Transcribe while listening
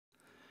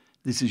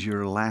This is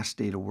your last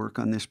day to work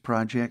on this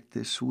project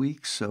this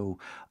week, so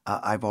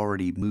I've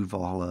already moved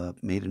Valhalla,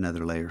 made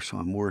another layer, so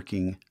I'm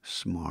working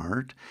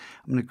smart.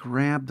 I'm going to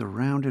grab the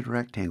rounded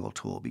rectangle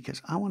tool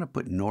because I want to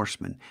put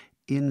Norsemen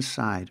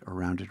inside a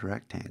rounded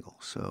rectangle.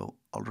 So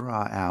I'll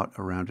draw out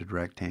a rounded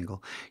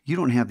rectangle. You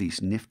don't have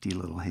these nifty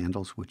little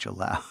handles, which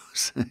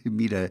allows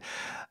me to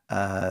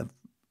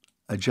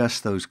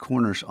adjust those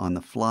corners on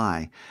the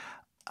fly.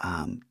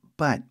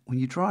 But when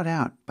you draw it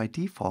out, by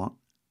default,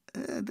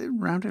 the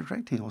rounded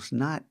rectangle is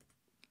not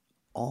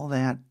all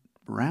that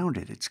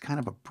rounded. It's kind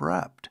of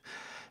abrupt.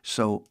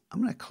 So I'm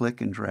going to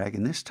click and drag,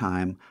 and this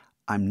time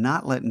I'm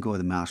not letting go of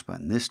the mouse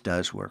button. This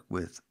does work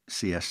with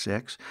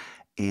CS6,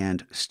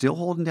 and still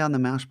holding down the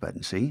mouse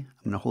button. See,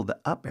 I'm going to hold the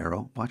up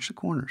arrow. Watch the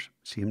corners.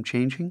 See them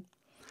changing?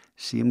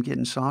 See them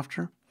getting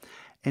softer?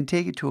 And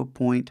take it to a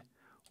point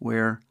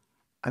where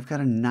I've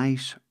got a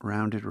nice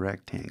rounded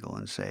rectangle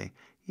and say,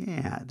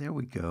 yeah, there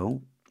we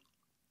go.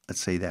 Let's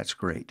say that's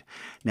great.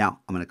 Now,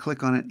 I'm going to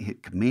click on it and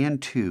hit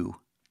Command-2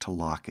 to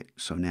lock it.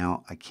 So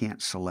now I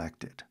can't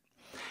select it.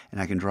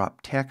 And I can drop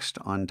text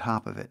on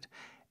top of it.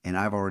 And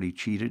I've already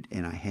cheated,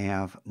 and I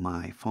have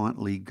my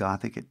font League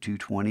Gothic at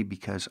 220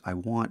 because I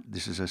want,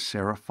 this is a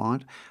serif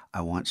font,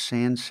 I want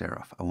sans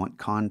serif, I want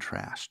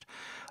contrast.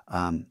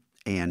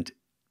 And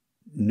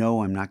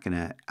no, I'm not going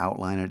to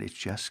outline it. It's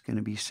just going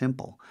to be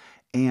simple.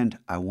 And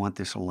I want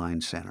this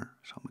aligned center.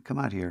 So I'm going to come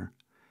out here.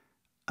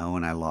 Oh,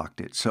 and I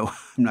locked it, so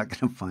I'm not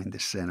going to find the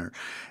center.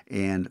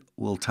 And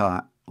we'll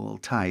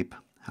type,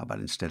 how about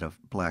instead of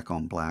black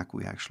on black,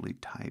 we actually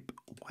type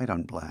white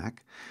on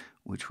black,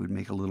 which would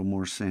make a little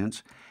more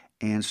sense,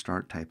 and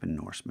start typing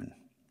Norsemen.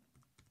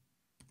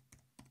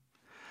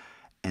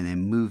 And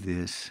then move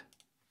this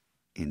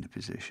into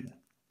position,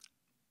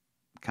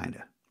 kind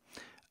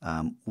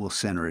of. We'll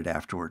center it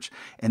afterwards.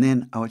 And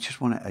then I just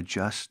want to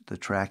adjust the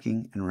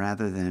tracking, and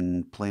rather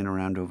than playing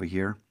around over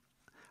here,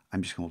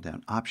 I'm just going to hold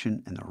down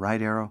Option and the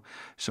right arrow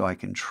so I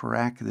can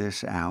track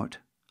this out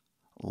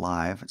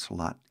live. It's a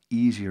lot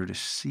easier to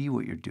see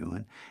what you're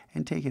doing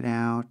and take it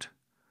out,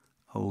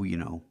 oh, you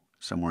know,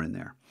 somewhere in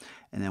there.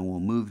 And then we'll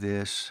move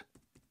this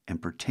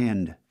and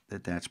pretend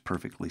that that's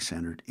perfectly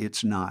centered.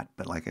 It's not,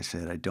 but like I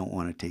said, I don't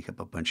want to take up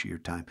a bunch of your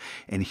time.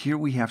 And here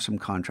we have some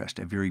contrast,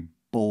 a very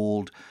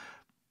bold,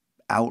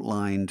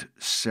 outlined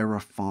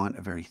serif font,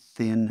 a very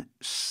thin,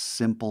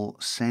 simple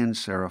sans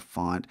serif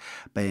font,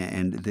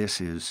 and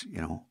this is,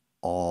 you know,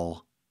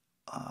 all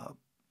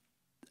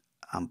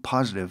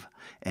positive,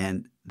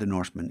 and the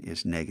Norseman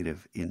is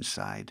negative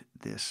inside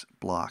this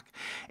block.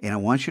 And I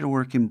want you to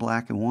work in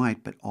black and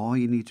white, but all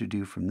you need to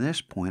do from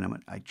this point,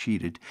 I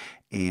cheated,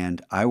 and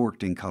I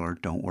worked in color.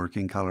 Don't work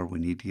in color. We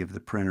need to give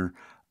the printer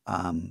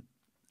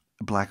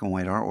black and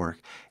white artwork,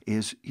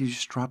 is you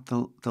just drop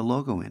the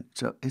logo in.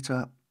 So it's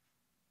a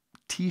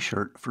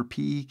T-shirt for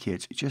PE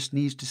kids. It just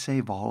needs to say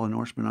Valhalla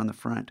Norsemen on the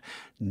front,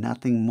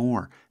 nothing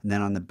more. And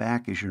then on the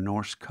back is your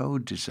Norse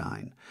code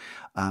design.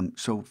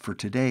 So for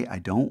today, I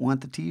don't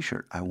want the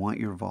T-shirt. I want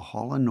your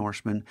Valhalla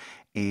Norsemen,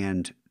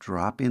 and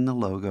drop in the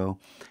logo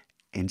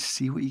and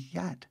see what you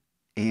get,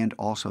 and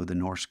also the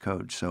Norse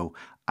code. So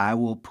I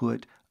will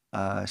put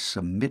a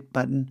submit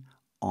button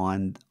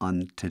on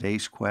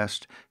today's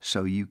quest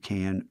so you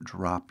can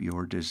drop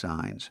your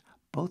designs,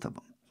 both of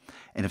them.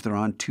 And if they're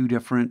on two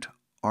different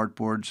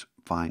artboards,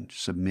 fine,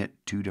 submit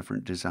two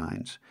different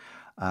designs.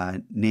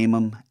 Name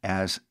them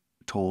as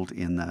told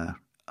in the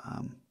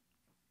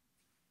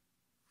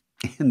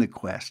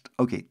quest.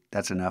 Okay,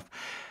 that's enough.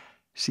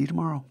 See you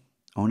tomorrow.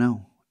 Oh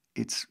no,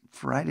 it's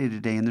Friday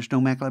today and there's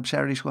no Mac Lab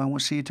Saturday, so I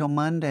won't see you till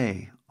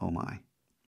Monday. Oh my.